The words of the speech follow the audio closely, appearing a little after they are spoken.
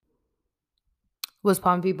What's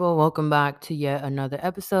poppin', people? Welcome back to yet another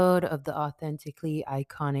episode of the Authentically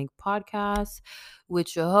Iconic podcast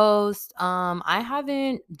with your host. I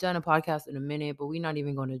haven't done a podcast in a minute, but we're not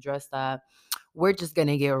even going to address that. We're just going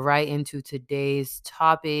to get right into today's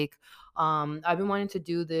topic. I've been wanting to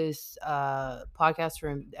do this podcast for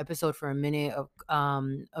an episode for a minute,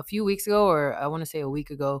 a few weeks ago, or I want to say a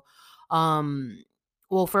week ago.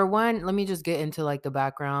 Well, for one, let me just get into like the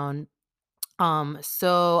background.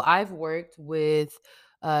 So I've worked with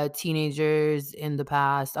teenagers in the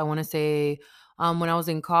past. I want to say when I was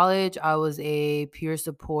in college, I was a peer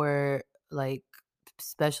support like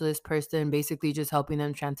specialist person, basically just helping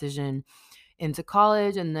them transition into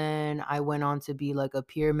college. And then I went on to be like a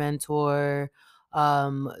peer mentor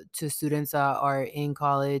to students that are in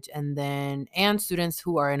college, and students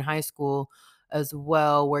who are in high school as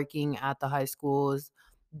well, working at the high schools.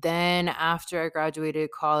 Then after I graduated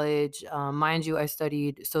college, mind you, I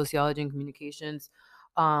studied sociology and communications.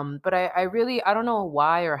 But I really, I don't know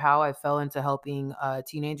why or how I fell into helping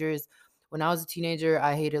teenagers. When I was a teenager,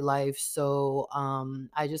 I hated life. So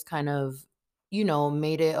I just kind of,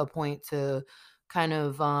 made it a point to kind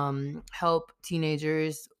of help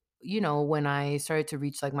teenagers, when I started to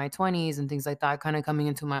reach like my 20s and things like that, kind of coming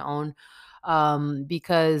into my own.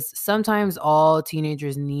 Because sometimes all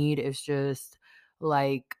teenagers need is just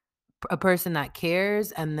like a person that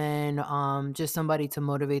cares, and then just somebody to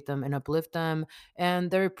motivate them and uplift them,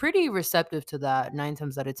 and they're pretty receptive to that 9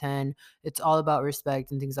 times out of 10. It's all about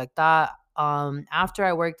respect and things like that. After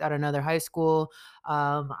I worked at another high school,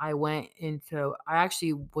 I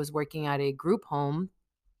actually was working at a group home,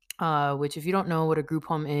 which, if you don't know what a group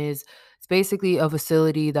home is, it's basically a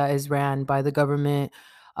facility that is ran by the government.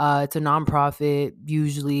 It's a nonprofit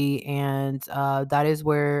usually, and that is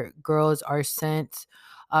where girls are sent,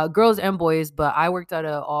 girls and boys. But I worked at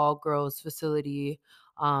a all girls facility,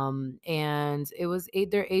 and it was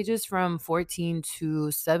their ages from 14 to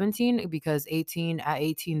 17, because 18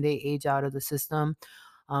 they age out of the system.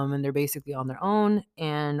 And they're basically on their own,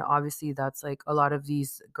 and obviously that's like a lot of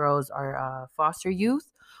these girls are foster youth,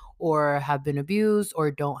 or have been abused, or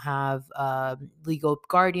don't have legal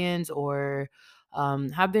guardians, or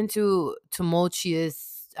have been to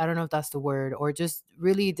tumultuous, I don't know if that's the word, or just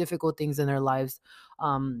really difficult things in their lives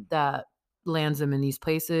that lands them in these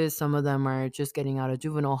places. Some of them are just getting out of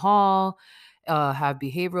juvenile hall, have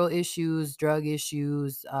behavioral issues, drug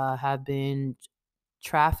issues, have been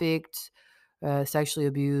trafficked, sexually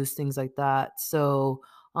abused, things like that. So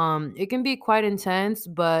it can be quite intense,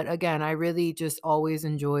 but again, I really just always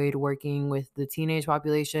enjoyed working with the teenage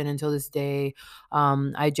population until this day.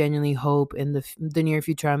 I genuinely hope in the near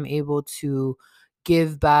future I'm able to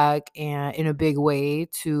give back and in a big way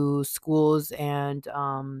to schools and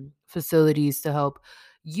facilities to help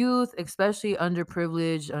youth, especially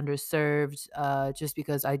underprivileged, underserved, just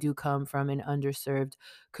because I do come from an underserved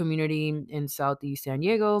community in Southeast San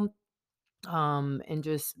Diego, and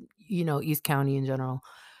just, East County in general.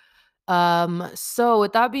 So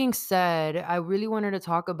with that being said, I really wanted to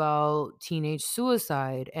talk about teenage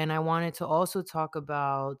suicide, and I wanted to also talk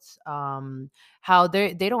about how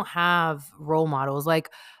they don't have role models like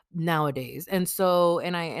nowadays. And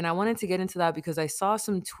I wanted to get into that because I saw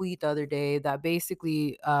some tweet the other day that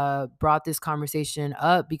basically brought this conversation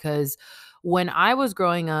up, because when I was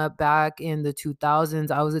growing up back in the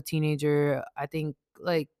 2000s, I was a teenager, I think,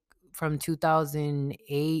 like from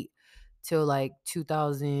 2008 till like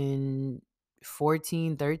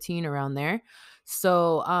 2014, 13, around there.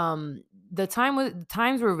 So the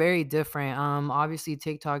times were very different. Obviously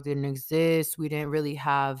TikTok didn't exist. We didn't really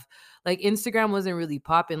have, like, Instagram wasn't really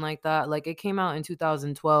popping like that. Like, it came out in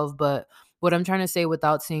 2012, but what I'm trying to say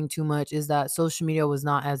without saying too much is that social media was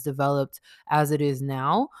not as developed as it is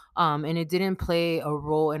now. And it didn't play a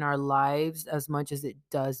role in our lives as much as it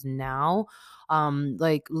does now.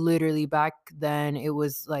 Like, literally back then, it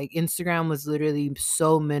was like Instagram was literally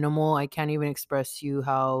so minimal. I can't even express to you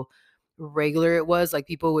how regular it was. Like,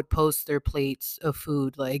 people would post their plates of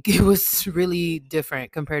food, like it was really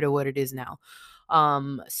different compared to what it is now.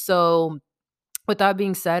 So with that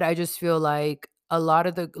being said, I just feel like a lot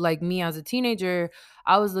of the, like, me as a teenager,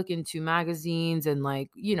 I was looking to magazines and, like,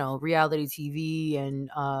 reality TV and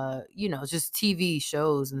just TV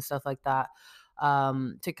shows and stuff like that,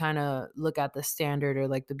 to kind of look at the standard, or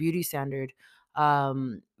like the beauty standard.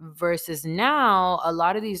 Versus now, a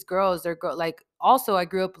lot of these girls, like, also I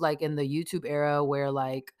grew up like in the YouTube era where,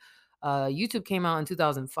 like, YouTube came out in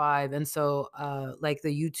 2005, and so like the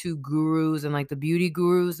YouTube gurus and like the beauty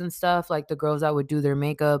gurus and stuff, like the girls that would do their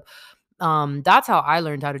makeup, that's how I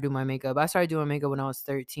learned how to do my makeup. I started doing makeup when I was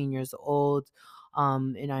 13 years old.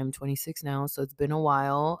 And I'm 26 now, so it's been a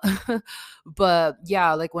while. But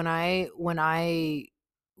yeah, like when I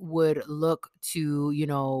would look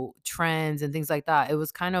to, trends and things like that, it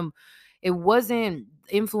was kind of, it wasn't,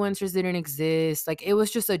 influencers didn't exist, like it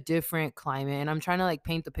was just a different climate. And I'm trying to like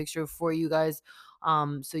paint the picture for you guys,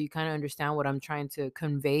 so you kind of understand what I'm trying to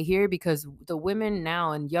convey here, because the women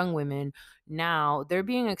now, and young women now, they're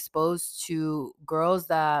being exposed to girls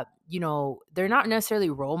that, they're not necessarily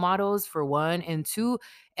role models, for one, and two,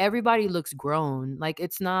 everybody looks grown. Like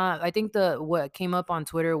it's not, I think the what came up on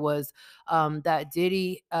Twitter was that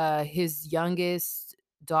Diddy, his youngest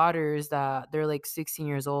daughters, that they're like 16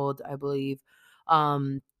 years old, I believe,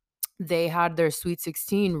 um they had their Sweet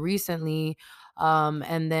 16 recently.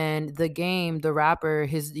 And then The Game, the rapper,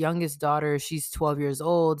 his youngest daughter, she's 12 years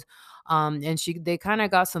old. And they kind of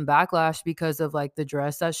got some backlash because of like the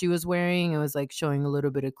dress that she was wearing. It was like showing a little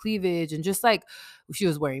bit of cleavage, and just like she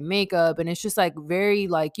was wearing makeup, and it's just like very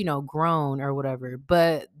like, grown or whatever.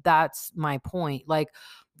 But that's my point. Like,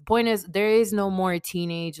 the point is, there is no more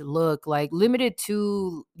teenage look, like limited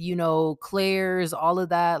to, Claire's, all of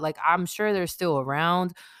that. Like, I'm sure they're still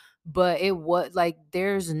around, but it was like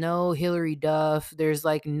there's no Hillary Duff, there's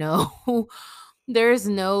like no there's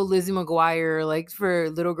no Lizzie McGuire like for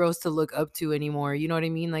little girls to look up to anymore. You know what I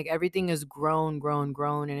mean? Like everything is grown, grown,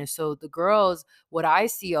 grown. And so the girls, what I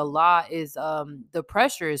see a lot is the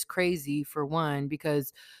pressure is crazy, for one,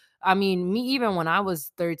 because I mean, me, even when I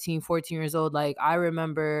was 13, 14 years old, like I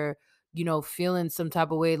remember, feeling some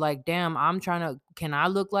type of way, like, damn, I'm trying to, can I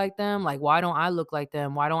look like them? Like, why don't I look like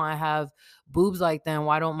them? Why don't I have boobs like them?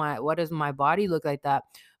 Why does my body look like that?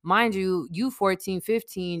 Mind you, you 14,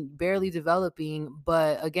 15, barely developing,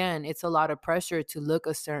 but again, it's a lot of pressure to look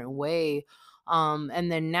a certain way.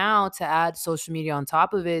 And then now, to add social media on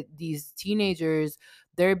top of it, these teenagers,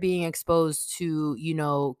 they're being exposed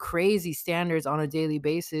to, crazy standards on a daily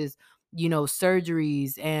basis,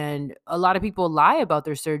 surgeries, and a lot of people lie about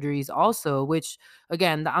their surgeries also, which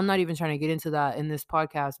again, I'm not even trying to get into that in this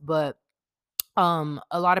podcast, but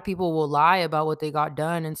a lot of people will lie about what they got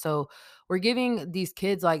done. And so we're giving these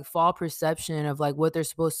kids like false perception of like what they're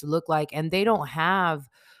supposed to look like, and they don't have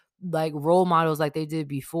like role models like they did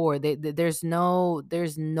before. There's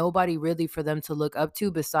nobody really for them to look up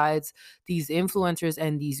to besides these influencers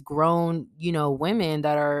and these grown, women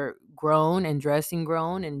that are grown and dressing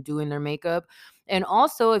grown and doing their makeup. And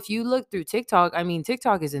also, if you look through TikTok, I mean,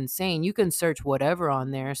 TikTok is insane. You can search whatever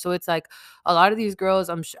on there. So it's like a lot of these girls,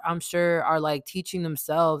 I'm sure, are like teaching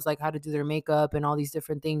themselves like how to do their makeup and all these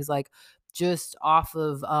different things, like just off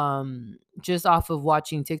of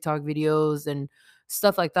watching TikTok videos and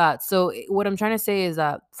stuff like that. So what I'm trying to say is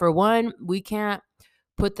that, for one, we can't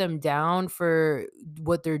put them down for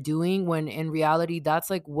what they're doing, when in reality that's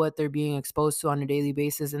like what they're being exposed to on a daily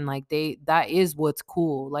basis, and like that is what's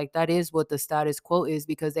cool, like that is what the status quo is,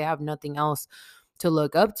 because they have nothing else to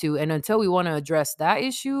look up to. And until we want to address that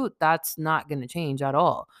issue, that's not going to change at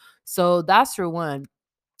all. So that's for one.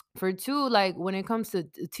 For two, like when it comes to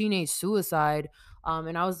teenage suicide,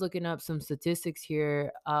 and I was looking up some statistics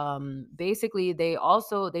here. Basically, they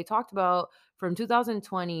talked about, from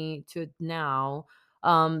 2020 to now,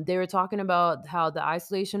 they were talking about how the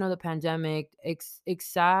isolation of the pandemic just,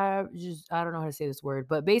 I don't know how to say this word,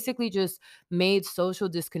 but basically just made social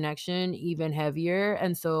disconnection even heavier.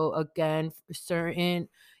 And so again, certain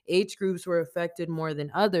age groups were affected more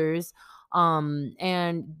than others.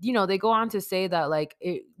 And they go on to say that like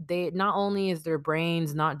they, not only is their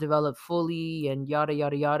brains not developed fully and yada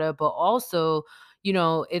yada yada, but also,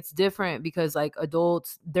 it's different because like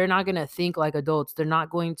adults, they're not going to think like adults. They're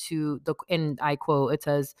not going to, and I quote, it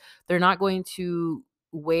says, they're not going to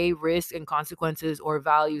weigh risk and consequences or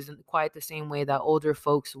values in quite the same way that older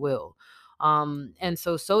folks will. And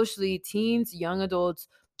so socially, teens, young adults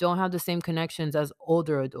don't have the same connections as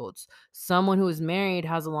older adults. Someone who is married,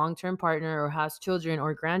 has a long-term partner, or has children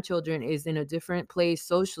or grandchildren is in a different place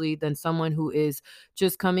socially than someone who is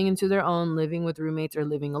just coming into their own, living with roommates or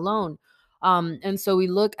living alone. And so we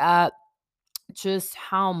look at just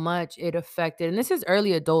how much it affected, and this is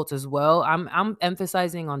early adults as well. I'm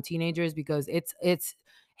emphasizing on teenagers because it's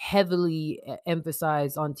heavily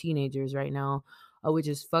emphasized on teenagers right now, which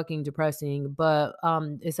is fucking depressing. But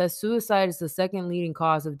it says suicide is the second leading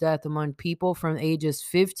cause of death among people from ages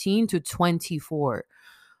 15 to 24.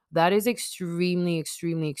 That is extremely,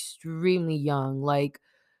 extremely, extremely young. Like,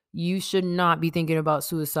 you should not be thinking about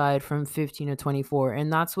suicide from 15 to 24.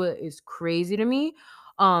 And that's what is crazy to me.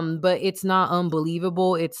 But it's not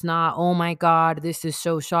unbelievable. It's not, oh my God, this is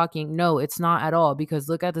so shocking. No, it's not at all, because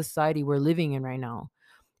look at the society we're living in right now.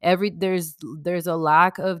 There's a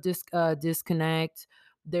lack of disconnect.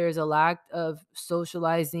 There's a lack of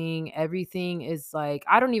socializing. Everything is like,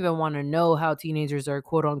 I don't even want to know how teenagers are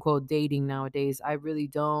quote unquote dating nowadays. I really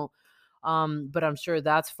don't. But I'm sure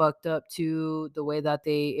that's fucked up too. The way that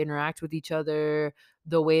they interact with each other,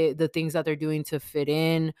 the things that they're doing to fit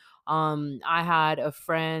in. I had a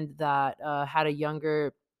friend that had a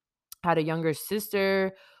younger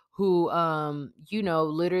sister who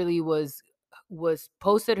literally was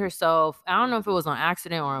posted herself. I don't know if it was on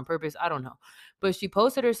accident or on purpose, I don't know, but she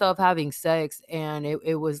posted herself having sex, and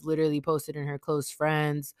it was literally posted in her close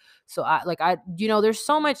friends. So there's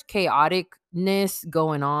so much chaoticness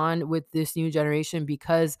going on with this new generation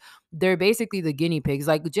because they're basically the guinea pigs.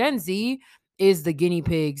 Like Gen Z is the guinea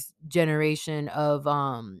pigs generation of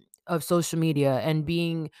social media and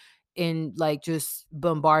being in like just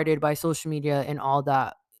bombarded by social media and all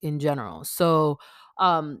that in general. So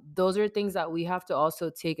those are things that we have to also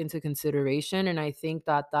take into consideration, and I think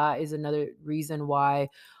that that is another reason why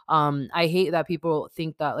I hate that people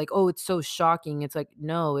think that like, oh, it's so shocking. It's like,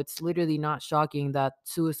 no, it's literally not shocking that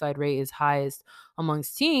suicide rate is highest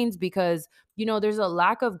amongst teens because there's a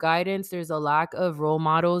lack of guidance, there's a lack of role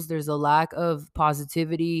models, there's a lack of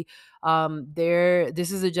positivity.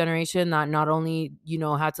 This is a generation that not only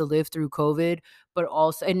had to live through COVID, but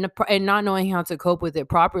also and not knowing how to cope with it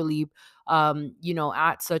properly,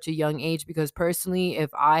 at such a young age. Because personally,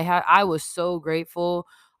 if I was so grateful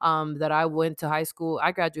that I went to high school.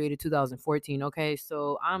 I graduated 2014. Okay,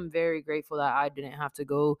 so I'm very grateful that I didn't have to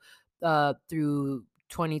go through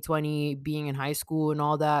 2020 being in high school and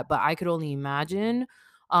all that. But I could only imagine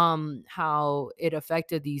how it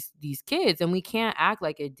affected these kids, and we can't act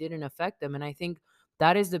like it didn't affect them. And I think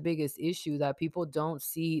that is the biggest issue, that people don't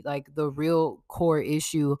see like the real core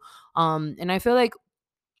issue. And I feel like,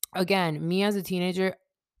 again, me as a teenager,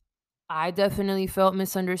 I definitely felt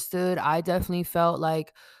misunderstood. I definitely felt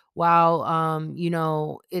like, wow,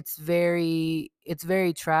 it's very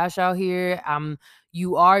trash out here.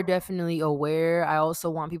 You are definitely aware. I also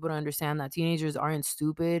want people to understand that teenagers aren't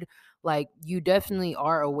stupid. Like, you definitely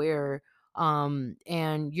are aware.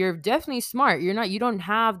 And you're definitely smart. You don't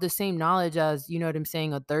have the same knowledge as, you know what I'm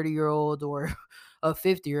saying, a 30-year-old or a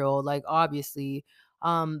 50-year-old, like, obviously.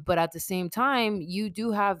 But at the same time, you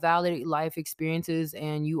do have valid life experiences,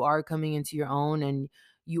 and you are coming into your own, and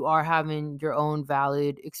you are having your own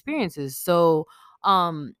valid experiences. So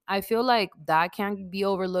I feel like that can be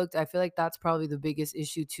overlooked. I feel like that's probably the biggest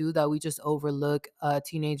issue too, that we just overlook a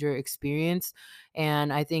teenager experience.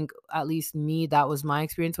 And I think, at least me, that was my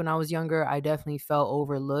experience when I was younger. I definitely felt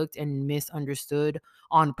overlooked and misunderstood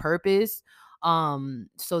on purpose.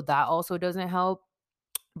 So that also doesn't help.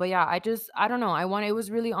 But yeah, I don't know, it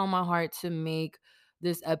was really on my heart to make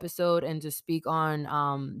this episode and to speak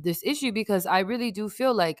on this issue, because I really do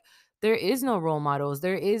feel like there is no role models,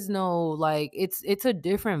 there is no, like, it's a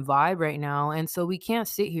different vibe right now. And so we can't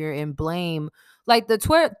sit here and blame, like, the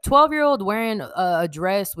 12-year-old wearing a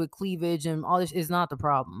dress with cleavage and all this is not the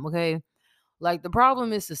problem, okay? Like, the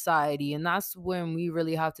problem is society, and that's when we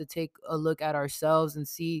really have to take a look at ourselves and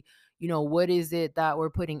see, what is it that we're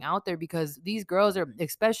putting out there, because these girls are,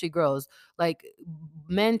 especially girls, like,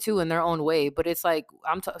 men too in their own way, but it's like,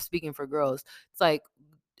 speaking for girls. It's like,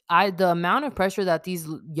 the amount of pressure that these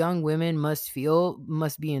young women must feel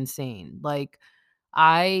must be insane. Like,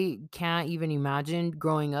 I can't even imagine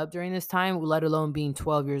growing up during this time, let alone being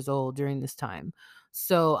 12 years old during this time.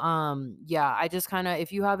 So, yeah, I just kind of,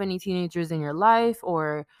 if you have any teenagers in your life,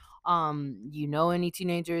 or any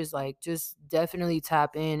teenagers, like, just definitely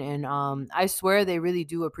tap in. And I swear they really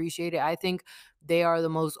do appreciate it. I think they are the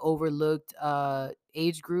most overlooked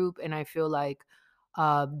age group, and I feel like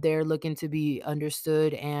they're looking to be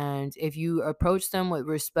understood. And if you approach them with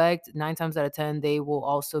respect, 9 times out of 10, they will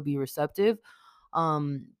also be receptive.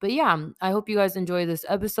 But yeah, I hope you guys enjoy this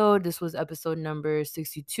episode. This was episode number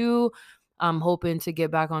 62. I'm hoping to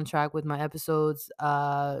get back on track with my episodes.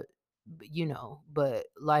 But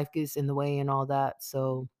life gets in the way and all that.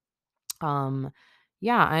 So um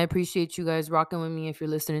yeah, I appreciate you guys rocking with me. If you're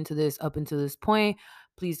listening to this up until this point,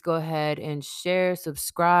 please go ahead and share,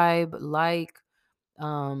 subscribe, like,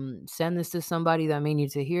 send this to somebody that may need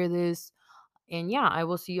to hear this. And yeah, I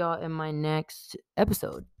will see y'all in my next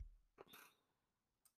episode.